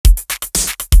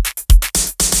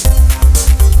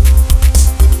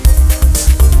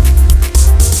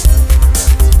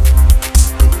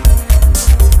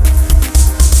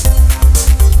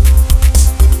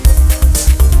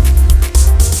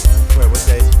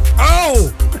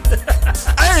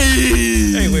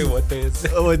what day is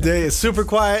it? What day is super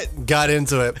quiet? Got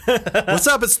into it. What's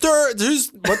up? It's what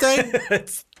day?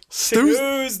 It's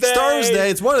Tuesday. Thursday.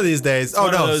 It's one of these days.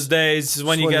 one of those days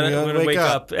when you gotta wake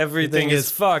up. Everything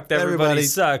is fucked. Everybody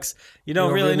sucks. You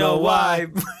don't really know why.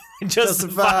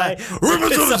 Justify.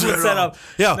 Someone set up.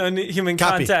 Yo, no human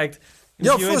copy. contact.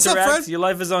 Yo, you what's up, interact, Fred? your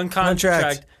life is on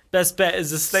contract. Best bet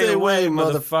is to stay away,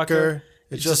 motherfucker.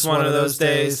 It's just one of those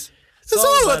days. It's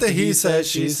all about the he says,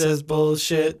 she says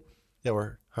bullshit. Yeah,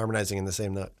 we're harmonizing in the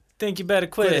same note. Think you better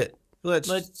quit it. Let's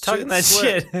talking that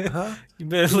shit. Huh? You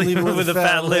better leave it with a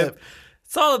fat lip.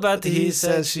 It's all about the He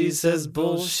says, she says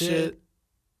bullshit.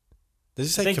 Did you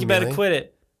say Think chameleon? you better quit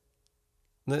it.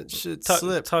 That shit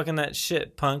slip. Talking that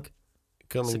shit, punk.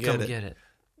 Come So and come get it. get it.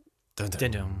 Dun,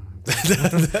 dun.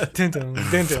 Dun, dun.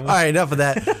 Dun, dun. All right, enough of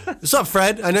that. What's up,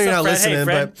 Fred? I know you're not What's up, Fred? listening, Hey,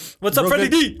 Fred. but What's up, real Freddie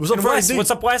good. D? What's up, And Freddie Wes? D?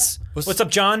 What's up, Wes? What's up,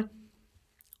 John?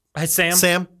 Hey, Sam.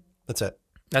 Sam? That's it.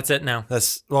 That's it now.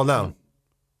 No.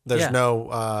 There's Yeah.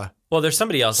 no Well, there's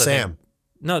somebody else. I think. Sam.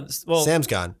 No, well, Sam's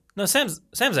gone. no, Sam's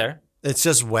there. It's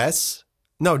just Wes.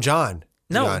 No, John.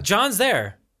 No, Gone. John's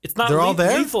there. It's not. They're all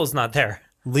there? Lethal's not there.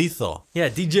 Lethal. Yeah,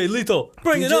 DJ Lethal.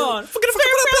 Bring it DJ on.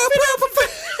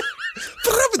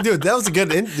 Dude, that was a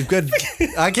good.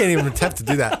 I can't even attempt to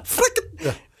do that.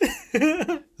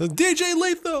 DJ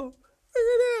Lethal.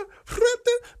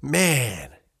 Man,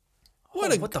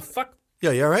 What the fuck?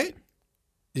 Yo, you all right?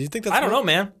 Did you think that's? I don't know,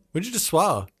 man. What'd you just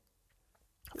swallow?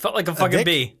 Felt like a fucking dick?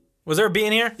 bee. Was there a bee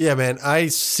in here? Yeah, man. I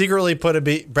secretly put a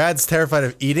bee. Brad's terrified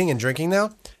of eating and drinking now,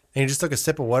 and he just took a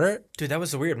sip of water Dude, that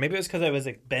was weird. Maybe it was because I was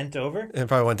like bent over, and it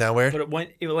probably went down weird. but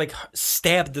it like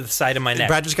stabbed the side of my neck.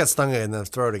 Brad just got stung in the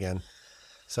throat again.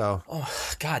 So Oh,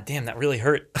 god damn, that really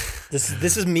hurt.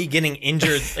 This is me getting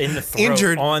injured in the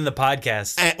throat on the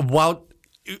podcast.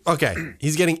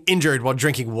 he's getting injured while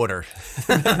drinking water.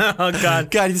 Oh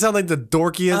god. God, you sound like the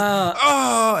dorkiest.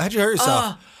 How'd you hurt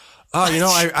yourself?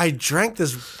 I drank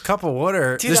this cup of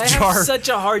water. Dude, this I jar. have such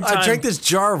a hard time. I drank this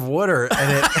jar of water,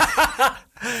 and it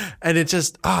and it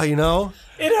just It hurts,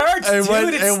 It dude.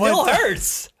 went- It it went still down.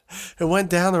 hurts. it went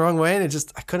down the wrong way, and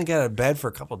I couldn't get out of bed for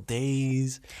a couple of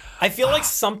days. I feel like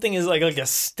something is like a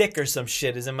stick or some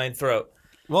shit is in my throat.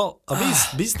 Well, a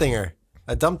bee stinger.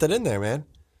 I dumped it in there, man.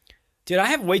 Dude, I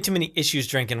have way too many issues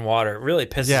drinking water. It really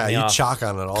pisses Yeah, me you off. chalk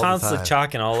on it all Constantly the time.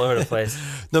 chalking all over the place.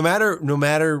 No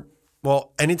matter.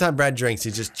 Well, anytime Brad drinks,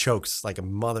 he just chokes like a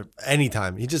mother.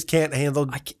 Anytime he just can't handle.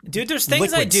 Dude, there's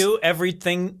things I Liquids. do.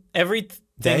 Everything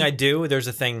Day? I do, there's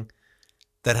a thing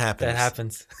that happens. that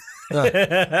happens.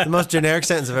 The most generic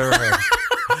sentence I've ever heard.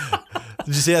 Did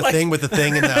you see that thing with the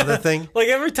thing and the other thing? Like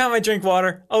every time I drink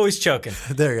water, always choking.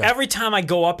 There you go. Every time I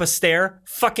go up a stair,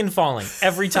 fucking falling.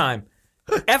 Every time.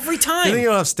 Every time. You think you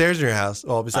don't have stairs in your house?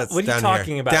 Well, besides what are you down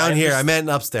talking here. about? Down I here, just- I meant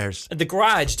upstairs. The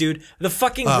garage, dude. The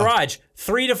fucking garage.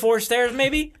 3 to 4 stairs,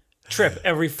 maybe? Trip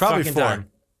every Probably fucking 4. time.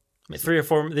 3 or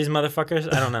 4, these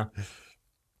motherfuckers? I don't know.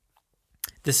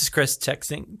 This is Chris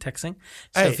texting. So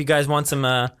Hey. if you guys want some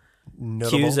Notable.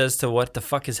 cues as to what the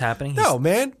fuck is happening. No,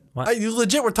 man. What? You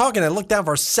legit were talking. I looked down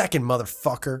for a second,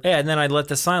 motherfucker. Yeah, and then I let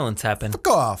the silence happen. Fuck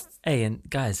off. Hey, and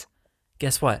guys,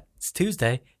 guess what? It's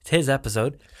Tuesday. It's his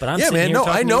episode. But I'm Yeah, sitting man. here No,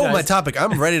 talking I to know you my guys. topic.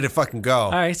 I'm ready to fucking go.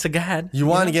 All right, so go ahead. You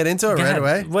want to get into it Go right ahead.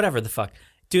 away? Whatever the fuck.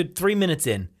 Dude, 3 minutes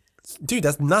in. Dude,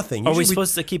 that's nothing. Are we Usually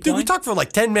supposed to keep Dude, going? we talked for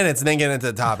like 10 minutes and then get into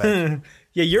the topic.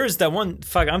 Yeah, yours, that one.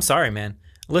 Fuck, I'm sorry, man.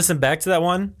 Listen back to that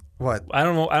one. What? I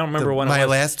don't know. I don't remember when it My was.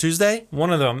 last Tuesday?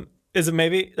 One of them. Is it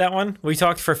maybe that one? We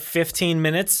talked for 15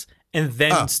 minutes and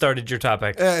then started your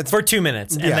topic. it's- For 2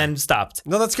 minutes and yeah. then stopped.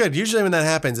 No, that's good. Usually when that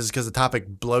happens, it's because the topic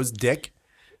blows dick.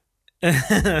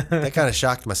 That kind of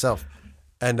shocked myself.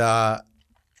 And I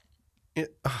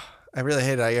really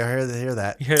hate it. I hear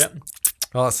that. You hear that?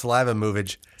 Oh, saliva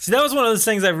movage. See, that was one of those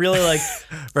things I really like.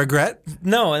 Regret?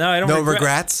 No, I don't. No regret-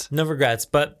 regrets? No regrets.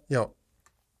 But Yo,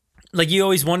 like, you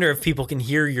always wonder if people can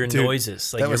hear your dude,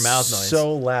 noises, like that your was mouth noise.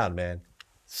 so loud, man.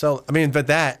 So, I mean, but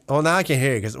well, now I can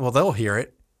hear you because, well, they'll hear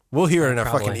it. We'll hear it in our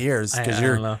Probably. fucking ears because I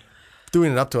you're don't know.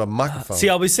 doing it up to a microphone. See,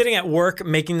 I'll be sitting at work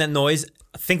making that noise,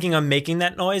 thinking I'm making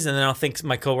that noise, and then I'll think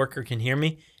my coworker can hear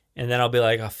me, and then I'll be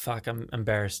like, "Oh fuck, I'm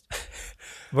embarrassed."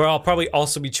 Where I'll probably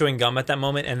also be chewing gum at that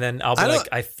moment, and then I'll be like,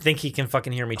 "I think he can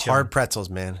fucking hear me chewing." Hard pretzels,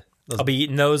 man. Those I'll be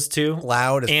eating those too,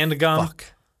 loud as and gum, fuck.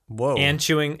 Whoa. and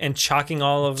chewing and chalking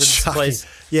all over this Choking. place.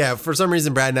 Yeah, for some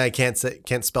reason, Brad and I can't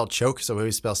spell choke, so we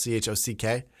always spell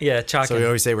CHOCK. Yeah, chalking. So we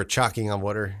always say we're chalking on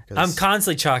water. 'cause I'm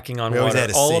constantly chalking on We always water had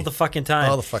to all see. of the fucking time.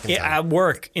 All the fucking time. At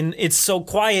work, and it's so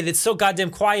quiet. It's so goddamn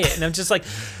quiet, and I'm just like,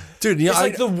 dude, you know, it's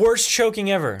like the worst choking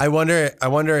ever. I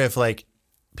wonder if like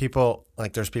people,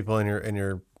 like there's people in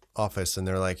your office and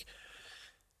they're like,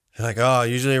 You're like, oh,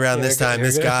 usually around this time,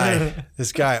 this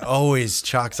guy always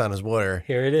chalks on his water.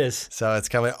 Here it is. So it's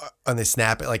coming, and they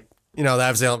snap it like, you know,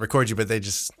 obviously they don't record you, but they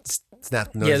just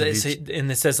snap the noise. Yeah,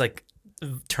 and it says like,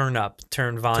 turn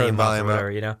volume up or whatever,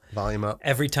 you know, volume up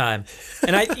every time.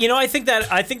 And I think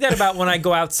that about when I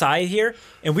go outside here,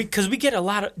 and because we get a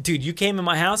lot of, dude, you came in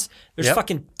my house, there's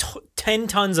fucking 10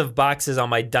 tons of boxes on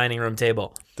my dining room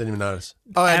table. Didn't even notice.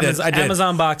 Oh, I did.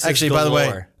 Amazon boxes. Actually, galore. By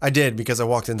the way, I did because I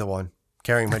walked into one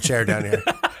carrying my chair down here.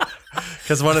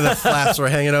 Because one of the flaps were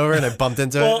hanging over and I bumped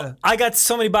into it. Well, I got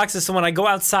so many boxes, so when I go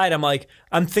outside,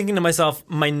 I'm thinking to myself,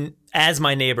 as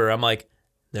my neighbor, I'm like,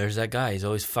 there's that guy. He's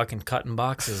always fucking cutting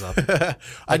boxes up.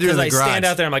 I do in the garage. I stand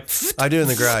out there, I'm like, I do in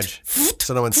the garage,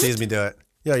 so no one sees me do it.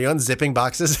 Yo, you unzipping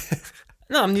boxes?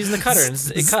 No, I'm using the cutter, and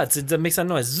it cuts. It makes that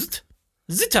noise.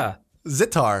 Zita.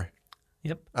 Zitar.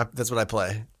 Yep. That's what I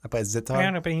play. I play Zitar.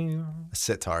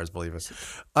 Sitars, believe it.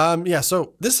 Yeah,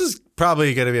 so this is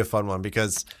probably going to be a fun one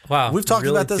because we've talked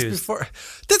about this before.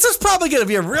 This is probably going to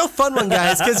be a real fun one,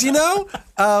 guys, because, you know,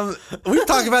 we've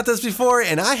talked about this before,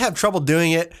 and I have trouble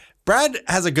doing it. Brad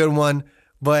has a good one,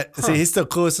 but see, he's still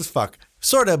clueless as fuck.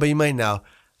 Sort of, but you might know.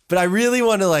 But I really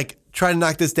want to like try to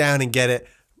knock this down and get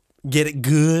it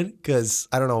good because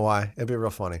I don't know why. It'd be real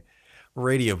funny.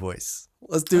 Radio voice.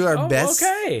 Let's do our best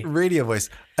radio voice.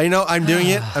 You know, I'm doing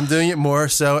it. I'm doing it more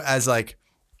so as like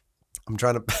I'm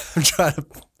trying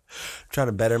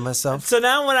to better myself. So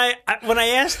now when I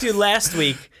asked you last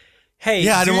week, hey,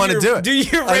 I didn't want to do it. Do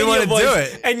your radio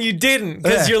voice, and you didn't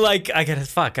because you're like, I gotta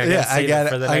save it for the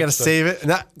next one. I gotta save it.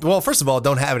 Well, first of all, I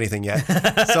don't have anything yet,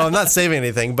 so I'm not saving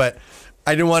anything. But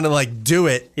I didn't want to like do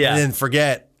it and then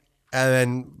forget and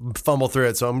then fumble through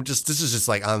it. So this is just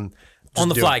like on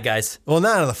the fly, guys. Well,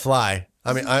 not on the fly.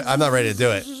 I mean, I'm not ready to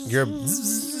do it.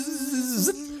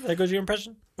 There goes your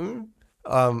impression.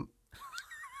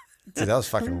 Dude, that was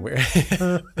fucking weird.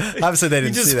 Obviously, they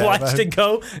didn't see that. You just watched it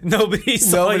go. Nobody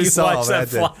saw watch that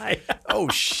fly. Oh,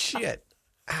 shit.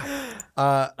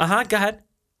 Go ahead.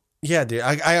 Yeah, dude.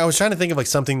 I was trying to think of like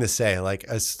something to say, like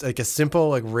a simple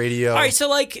like radio. All right, so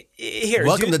like here.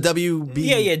 Welcome to WB.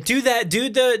 Yeah. Do that. Do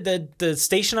the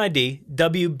station ID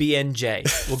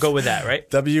WBNJ. We'll go with that, right?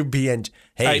 WBNJ.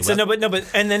 Hey. All right, so but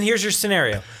and then here's your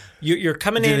scenario. You're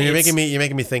coming in. You're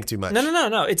making me think too much.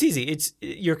 No. It's easy.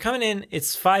 You're coming in.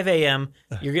 It's 5 a.m.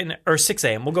 You're getting or 6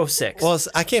 a.m. We'll go 6. Well,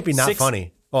 I can't be not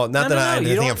funny. Well, not that I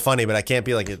think I'm funny, but I can't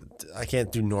be like I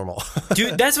can't do normal.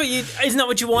 Dude, that's what isn't that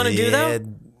what you want to do though?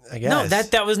 I guess. No,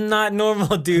 that was not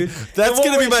normal, dude. That's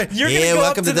gonna be my. You're gonna go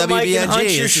welcome up to the mic and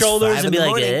hunch your shoulders and be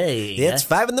like, "Hey, it's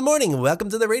 5 a.m. Welcome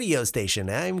to the radio station.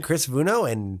 I'm Chris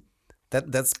Vuno, and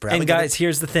that's probably." And guys,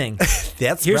 here's the thing.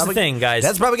 Here's the thing, guys.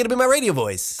 That's probably gonna be my radio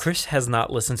voice. Chris has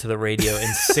not listened to the radio in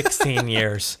 16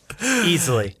 years.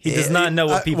 Easily, he does not know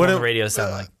what people on the radio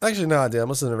sound like. Actually, no, dude. I'm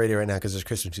listening to the radio right now because there's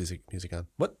Christmas music on.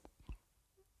 What?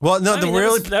 Well, no,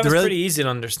 that was pretty easy to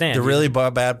understand. The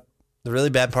really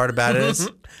bad part about it is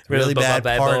the really bad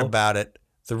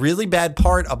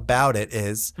part about it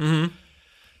is the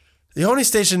only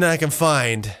station that I can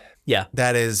find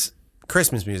that is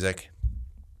Christmas music.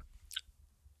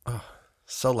 Oh,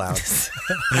 so loud.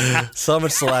 So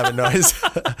much saliva noise.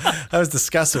 I was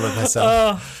disgusted with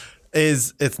myself.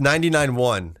 It's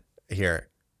 99.1 here.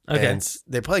 Okay. And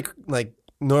they play like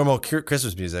normal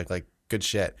Christmas music, like good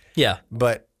shit. Yeah.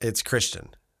 But it's Christian.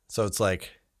 So it's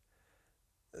like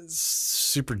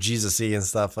super Jesus-y and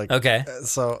stuff like. Okay.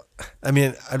 So I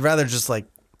mean, I'd rather just like,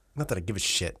 not that I give a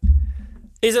shit.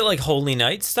 Is it like Holy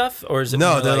Night stuff, or is it?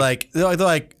 No, they're like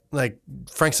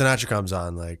Frank Sinatra comes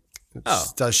on like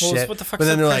does shit. What the fuck's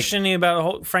so Christian-y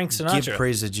about Frank Sinatra? Give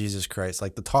praise to Jesus Christ,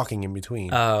 like the talking in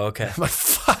between. Oh, okay. I'm like,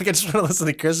 fuck, I just want to listen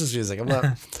to Christmas music. I'm not.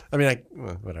 I mean,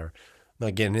 whatever. I'm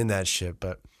not getting in that shit,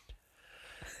 but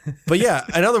yeah.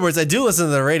 In other words, I do listen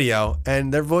to the radio,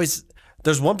 and their voice.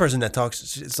 There's one person that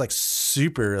talks. It's like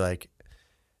super like,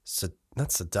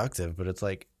 not seductive, but it's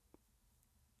like,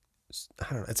 I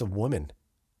don't know. It's a woman.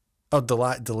 Oh,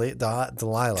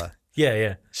 Delilah.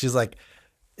 Yeah. She's like,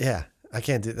 yeah. I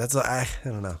can't do that's. I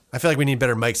don't know. I feel like we need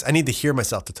better mics. I need to hear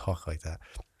myself to talk like that,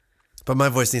 but my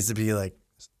voice needs to be like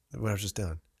what I was just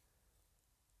doing.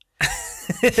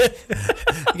 You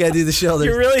gotta do the shoulders.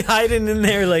 You're really hiding in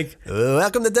there, like.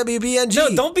 Welcome to WBNG.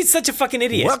 No, don't be such a fucking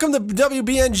idiot. Welcome to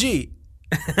WBNG.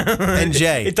 And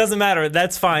J. It doesn't matter.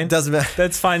 That's fine. Doesn't matter.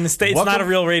 That's fine. It's not a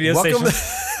real radio station.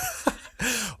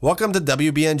 Welcome to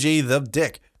WBNG, the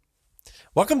dick.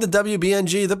 Welcome to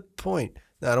WBNG, the point.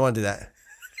 No, I don't want to do that.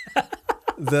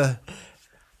 I'm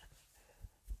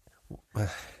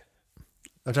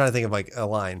trying to think of like a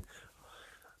line.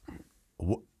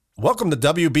 Welcome to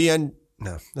WBN.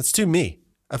 No, that's too me.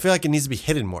 I feel like it needs to be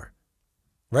hidden more.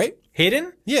 right?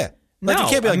 Hidden? Yeah. Like you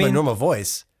can't be like my normal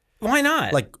voice. Why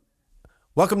not? Like,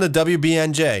 welcome to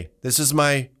WBNJ. This is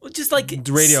my just like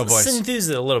radio voice. Enthuse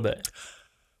it a little bit.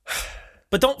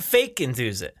 But don't fake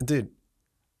enthuse it. Dude.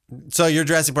 So your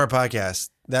Jurassic Park podcast,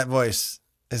 that voice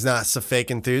is not so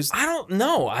fake enthused? I don't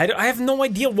know. I have no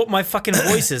idea what my fucking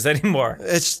voice is anymore.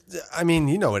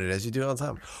 You know what it is. You do it all the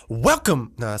time.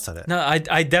 Welcome. No, that's not it. No,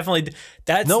 I definitely,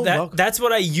 that's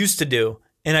what I used to do.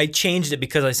 And I changed it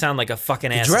because I sound like a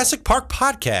fucking asshole. Jurassic Park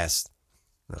podcast.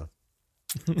 No.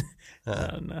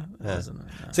 No.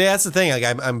 See, that's the thing. Like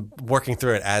I'm working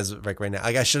through it as right now.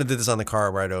 Like I should have did this on the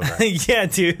car ride over. Yeah,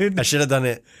 dude. I should have done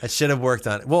it. I should have worked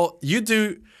on it. Well, you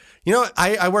do. You know,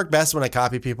 I work best when I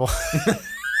copy people.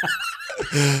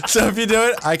 So if you do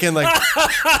it, I can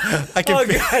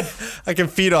I can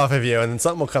feed off of you, and then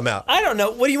something will come out. I don't know.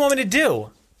 What do you want me to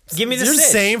do? Give me the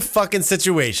same fucking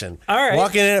situation. All right.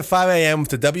 Walking in at 5 a.m.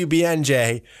 to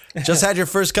WBNJ. Just had your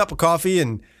first cup of coffee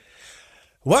and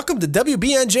welcome to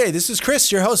WBNJ. This is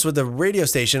Chris, your host with the radio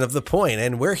station of The Point,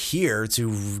 and we're here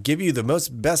to give you the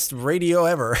best radio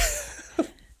ever.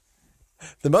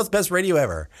 The most best radio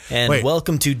ever. And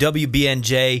welcome to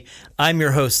WBNJ. I'm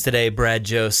your host today, Brad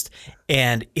Jost,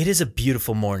 and it is a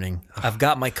beautiful morning. I've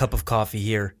got my cup of coffee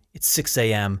here. It's 6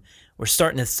 a.m. We're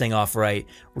starting this thing off right.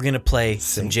 We're going to play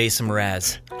some Jason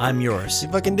Mraz. I'm yours.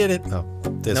 You fucking did it. Oh,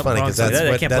 it's funny because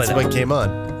that's what came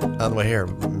on the way here,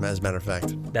 as a matter of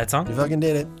fact. That song? You fucking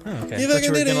did it. Oh, okay. You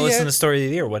fucking did it. Going to listen to Story of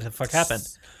the Year. What the fuck happened?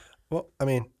 Well,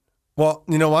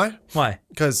 you know why? Why?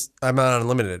 Because I'm not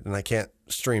unlimited and I can't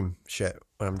stream shit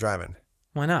when I'm driving.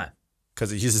 Why not?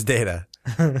 Because it uses data.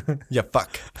 Yeah,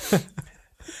 fuck.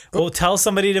 Well, tell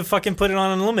somebody to fucking put it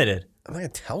on unlimited. I'm not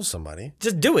going to tell somebody.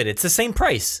 Just do it. It's the same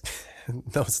price.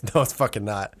 No, it's fucking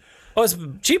not. Oh, it's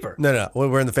cheaper. No.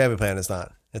 We're in the family plan. It's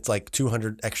not. It's like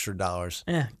 $200 extra.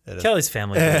 Yeah. Kelly's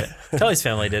family did it. Kelly's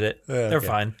family did it. Yeah, they're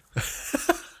fine.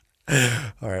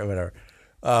 All right, whatever.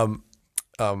 Oh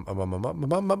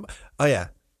yeah.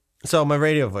 So my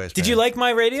radio voice. Did you like my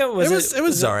radio? It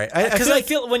was all right. Because I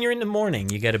feel when you're in the morning,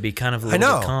 you got to be kind of a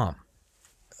little bit calm.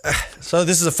 So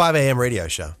this is a 5 a.m. radio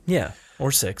show. Yeah,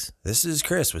 or 6. This is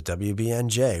Chris with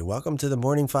WBNJ. Welcome to the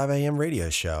morning 5 a.m.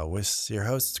 radio show with your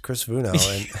host, Chris Vuno. And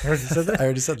I already said that? I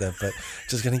already said that, but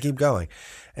just going to keep going.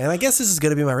 And I guess this is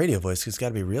going to be my radio voice. It's got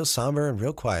to be real somber and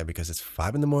real quiet because it's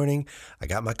 5 in the morning. I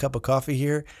got my cup of coffee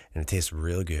here, and it tastes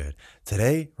real good.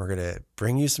 Today, we're going to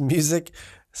bring you some music,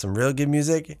 some real good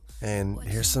music, and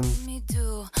here's some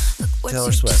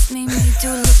Taylor Swift.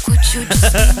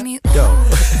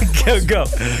 Go.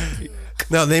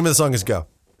 No, the name of the song is Go.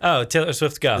 Oh, Taylor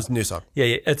Swift Go. It's a new song.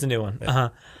 Yeah, it's a new one. Yeah.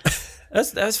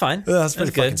 That's fine. That's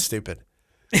pretty fucking stupid.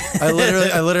 I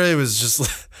literally was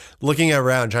just looking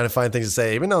around trying to find things to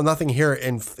say, even though nothing here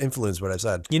influenced what I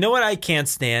said. You know what I can't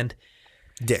stand?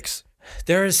 Dicks.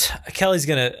 Kelly's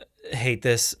gonna hate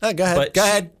this. Go ahead. Go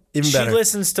ahead. Even better. She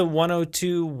listens to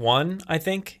 102.1, I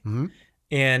think,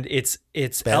 and it's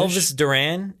Elvis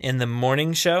Duran in the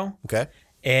morning show. Okay.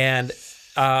 And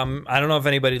I don't know if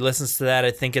anybody listens to that.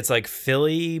 I think it's like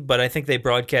Philly, but I think they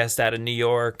broadcast out of New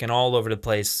York and all over the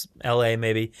place, LA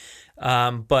maybe.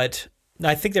 But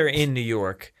I think they're in New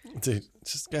York. Dude,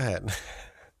 just go ahead.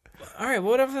 All right,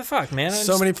 whatever the fuck, man.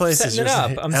 So many places. Setting it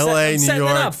up. I'm LA, New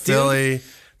York, Philly,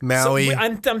 Maui. So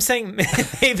I'm saying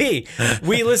maybe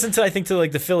we listen to, I think, to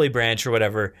like the Philly branch or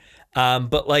whatever.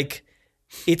 But like,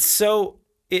 it's so,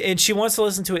 and she wants to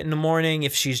listen to it in the morning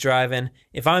if she's driving.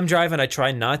 If I'm driving, I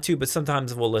try not to, but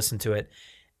sometimes we'll listen to it.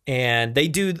 And they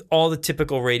do all the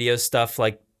typical radio stuff,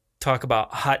 like talk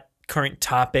about hot current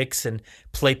topics and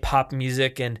play pop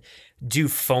music and do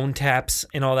phone taps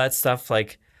and all that stuff,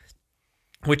 like,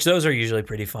 which those are usually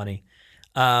pretty funny.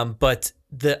 But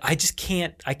I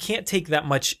can't take that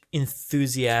much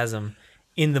enthusiasm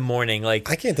in the morning. Like,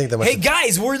 I can't take that much. Hey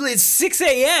guys, it's 6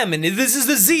 a.m. and this is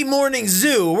the Z Morning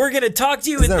Zoo. We're gonna talk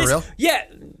to you. Is that real? Yeah.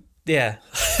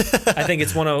 I think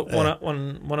it's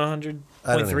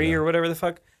 100.3 or whatever the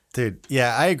fuck. Dude,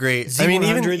 yeah, I agree. Z100. I mean,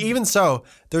 even so,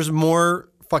 there's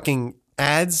more fucking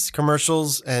ads,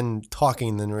 commercials, and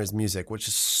talking than there is music, which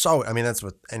is so. I mean, that's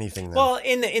with anything. Though. Well,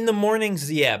 in the mornings,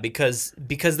 yeah, because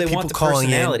they people want the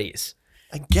personalities.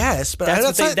 I guess, but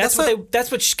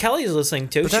that's what Kelly is listening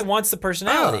to. She wants the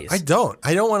personalities. I don't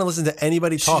want to listen to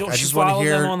anybody talk. I just want to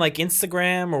hear them on like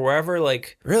Instagram or wherever.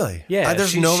 Like, really? Yeah.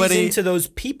 There's nobody. She's into those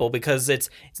people because it's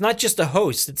not just the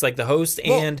host. It's like the host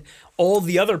and all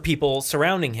the other people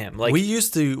surrounding him. Like we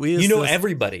used to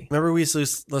everybody. Remember we used to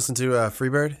listen to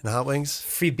Freebird and Hot Wings.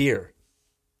 Free beer.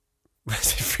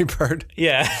 Free Bird.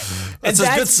 Yeah. That's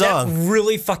a good song. That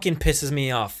really fucking pisses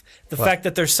me off. The fact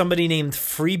that there's somebody named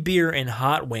Free Beer and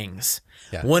Hot Wings.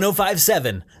 Yeah.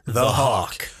 105.7 The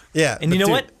Hawk. Yeah. And you know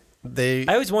what? I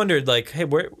always wondered, like, hey,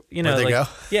 where, you know, where'd they like,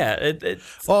 go? Yeah.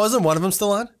 Well, isn't one of them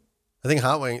still on? I think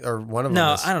Hot Wing or one of them.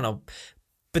 No, I don't know.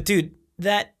 But dude,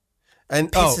 that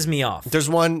pisses me off. There's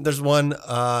one.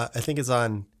 I think it's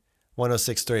on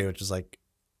 106.3, which is like.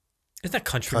 Isn't that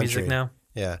country music now?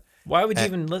 Yeah. Why would you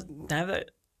even have that?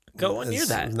 Go near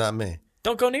that. It's not me.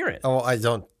 Don't go near it. Oh, I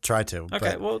don't try to.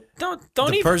 Okay, well, don't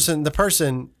the even. The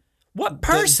person. What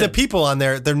person? The people on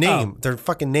there, their name, their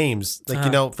fucking names. Like,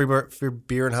 you know, free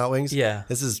beer and Hot Wings. Yeah.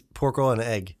 This is pork roll and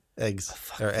eggs. Egg.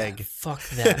 Fuck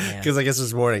that, man. Because I guess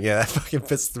this morning, that fucking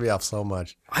pisses me off so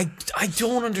much. I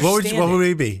don't understand. What would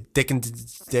we be? Dick and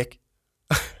Dick?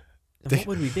 What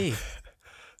would we be?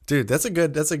 Dude, that's a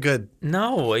good.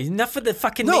 No, enough of the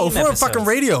fucking name No, for a fucking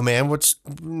radio, man, which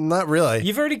not really.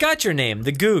 You've already got your name,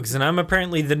 the Googs, and I'm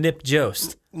apparently the Nip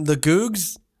Jost. The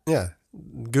Googs? Yeah.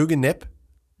 Goog and Nip?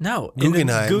 No.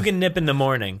 Guggenheim. Goog and Nip in the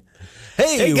morning.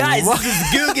 Hey guys, this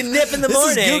is Goog and Nip in the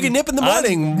morning. This is Goog and Nip in the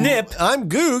morning. I'm Nip. I'm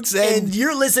Googs. And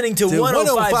you're listening to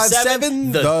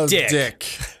 105.7 The Dick.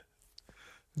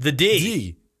 The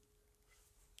D.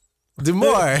 Do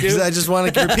more. I just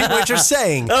want to repeat what you're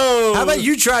saying. Oh. How about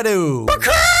you try to...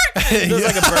 Feels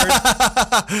like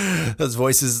a bird. Those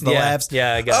voices, the laughs.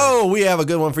 Yeah, I got it. We have a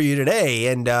good one for you today.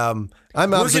 And we're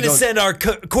going to send our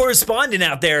correspondent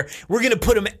out there. We're going to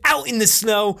put him out in the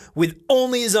snow with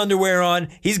only his underwear on.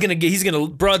 He's going to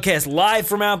broadcast live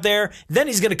from out there. Then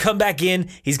he's going to come back in.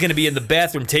 He's going to be in the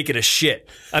bathroom taking a shit.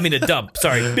 I mean a dump.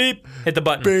 Sorry. Beep. Hit the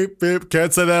button. Beep, beep.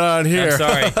 Can't say that on here.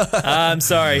 I'm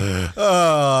sorry.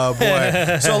 Oh,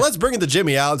 boy. So let's bring the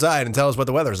Jimmy outside and tell us what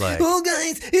the weather's like. Oh,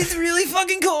 guys, it's really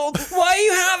fucking cold. Why are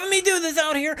you having me do this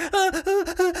out here?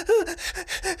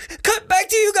 Cut back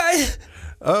to you guys.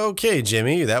 Okay,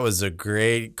 Jimmy, that was a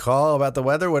great call about the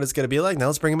weather, what it's going to be like. Now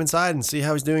let's bring him inside and see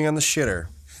how he's doing on the shitter.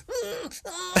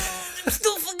 I'm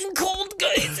still fucking cold,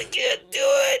 guys. I can't do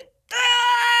it.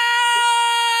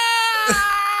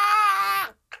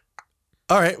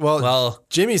 All right, well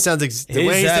Jimmy sounds the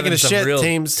way he's taking a shit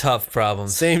seems tough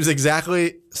problems. Sounds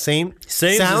exactly the same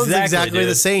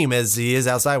as he is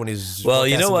outside when he's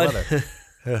you know what?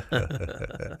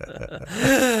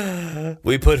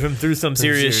 We put him through some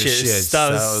serious shit.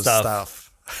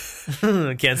 Stuff.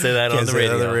 Can't say that on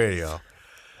the radio.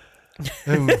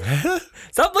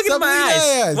 Stop looking at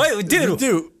my eyes. Wait, dude.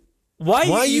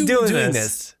 Why are you doing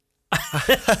this?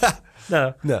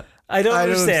 No. I don't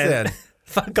understand.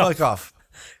 Fuck off.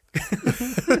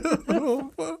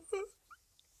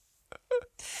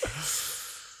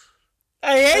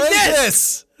 I hate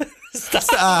this.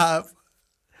 Stop.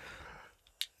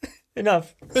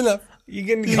 Enough. You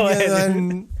can go ahead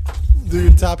and do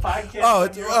your top.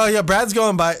 Oh yeah, Brad's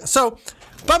going by. So,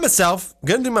 by myself, I'm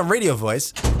gonna do my radio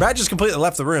voice. Brad just completely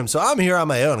left the room, so I'm here on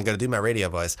my own. I'm gonna do my radio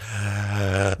voice.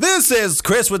 This is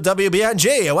Chris with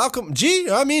WBNG. Welcome,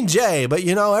 Jay. But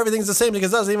you know, everything's the same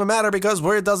because it doesn't even matter because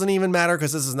it doesn't even matter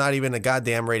because this is not even a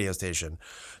goddamn radio station.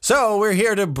 So we're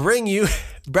here to bring you.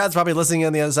 Brad's probably listening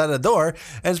on the other side of the door,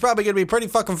 and it's probably going to be pretty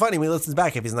fucking funny when he listens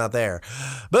back if he's not there.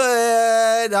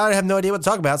 But I have no idea what to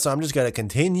talk about, so I'm just going to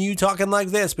continue talking like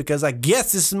this because I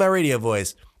guess this is my radio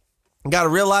voice. I got a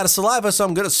real lot of saliva, so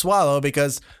I'm going to swallow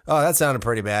because, that sounded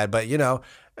pretty bad. But, you know,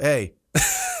 hey.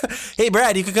 Hey,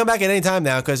 Brad, you can come back at any time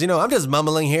now because, you know, I'm just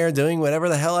mumbling here doing whatever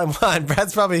the hell I want.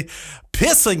 Brad's probably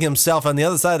pissing himself on the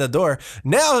other side of the door.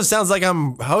 Now it sounds like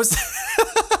I'm hosting.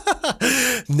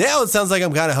 Now it sounds like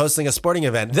I'm kind of hosting a sporting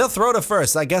event. They'll throw to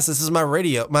first. I guess this is my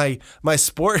radio, my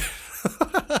sport.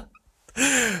 All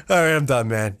right, I'm done,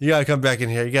 man. You got to come back in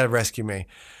here. You got to rescue me.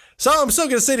 So I'm still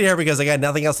going to sit here because I got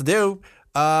nothing else to do.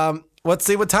 Let's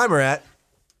see what time we're at.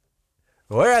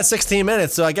 We're at 16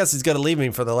 minutes, so I guess he's going to leave me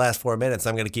for the last 4 minutes.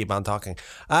 I'm going to keep on talking.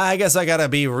 I guess I got to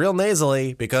be real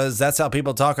nasally because that's how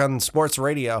people talk on sports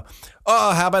radio.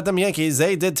 Oh, how about them Yankees?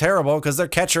 They did terrible because their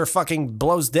catcher fucking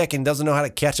blows dick and doesn't know how to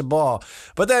catch a ball.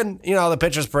 But then, you know, the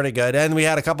pitcher's pretty good, and we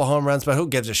had a couple home runs, but who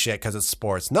gives a shit because it's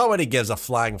sports? Nobody gives a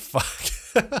flying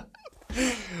fuck.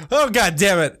 Oh, God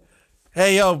damn it.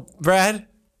 Hey, yo, Brad.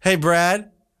 Hey, Brad.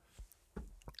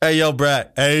 Hey, yo,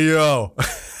 Brad. Hey, yo.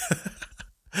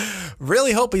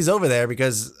 Really hope he's over there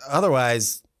because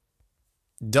otherwise,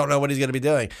 don't know what he's going to be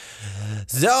doing.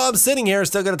 So I'm sitting here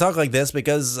still going to talk like this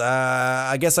because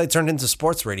I guess I turned into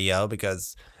sports radio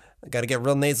because I got to get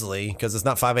real nasally because it's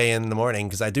not 5 a.m. in the morning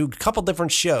because I do a couple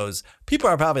different shows. People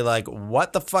are probably like,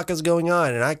 what the fuck is going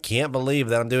on? And I can't believe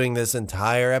that I'm doing this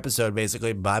entire episode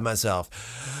basically by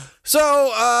myself. So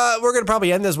we're going to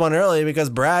probably end this one early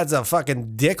because Brad's a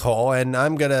fucking dickhole and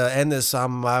I'm going to end this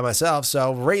by myself.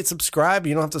 So rate, subscribe.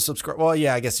 You don't have to subscribe. Well,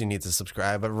 yeah, I guess you need to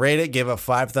subscribe, but rate it. Give a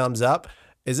 5 thumbs up.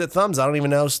 Is it thumbs? I don't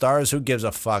even know. Stars? Who gives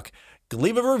a fuck?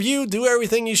 Leave a review, do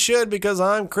everything you should because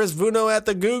I'm Chris Vuno at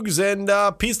the Googs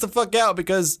and peace the fuck out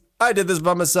because I did this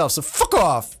by myself. So fuck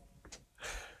off.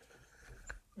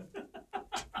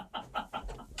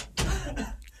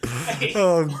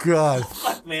 Oh, God.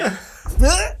 Fuck, man.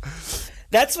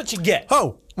 That's what you get.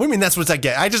 Oh, what do you mean that's what I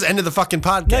get? I just ended the fucking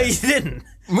podcast. No, you didn't.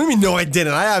 What do you mean, no, I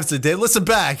didn't? I obviously did. Listen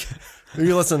back.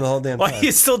 You listen to the whole damn time. Why are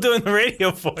you still doing the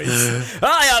radio voice?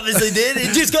 I obviously did.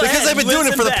 Just go because ahead. I've been doing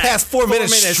it for the past 4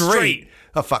 minutes straight.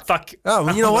 Oh, fuck. Oh,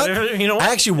 you know what?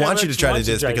 I actually want you to try to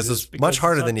do this because it's much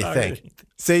harder than you think.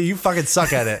 Say you fucking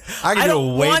suck at it. I can do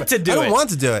it way better. I don't want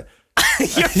to do it.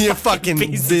 You fucking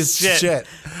this shit.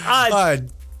 All right.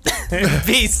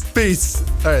 Peace. Peace.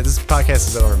 All right, this podcast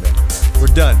is over, man. We're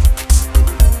done.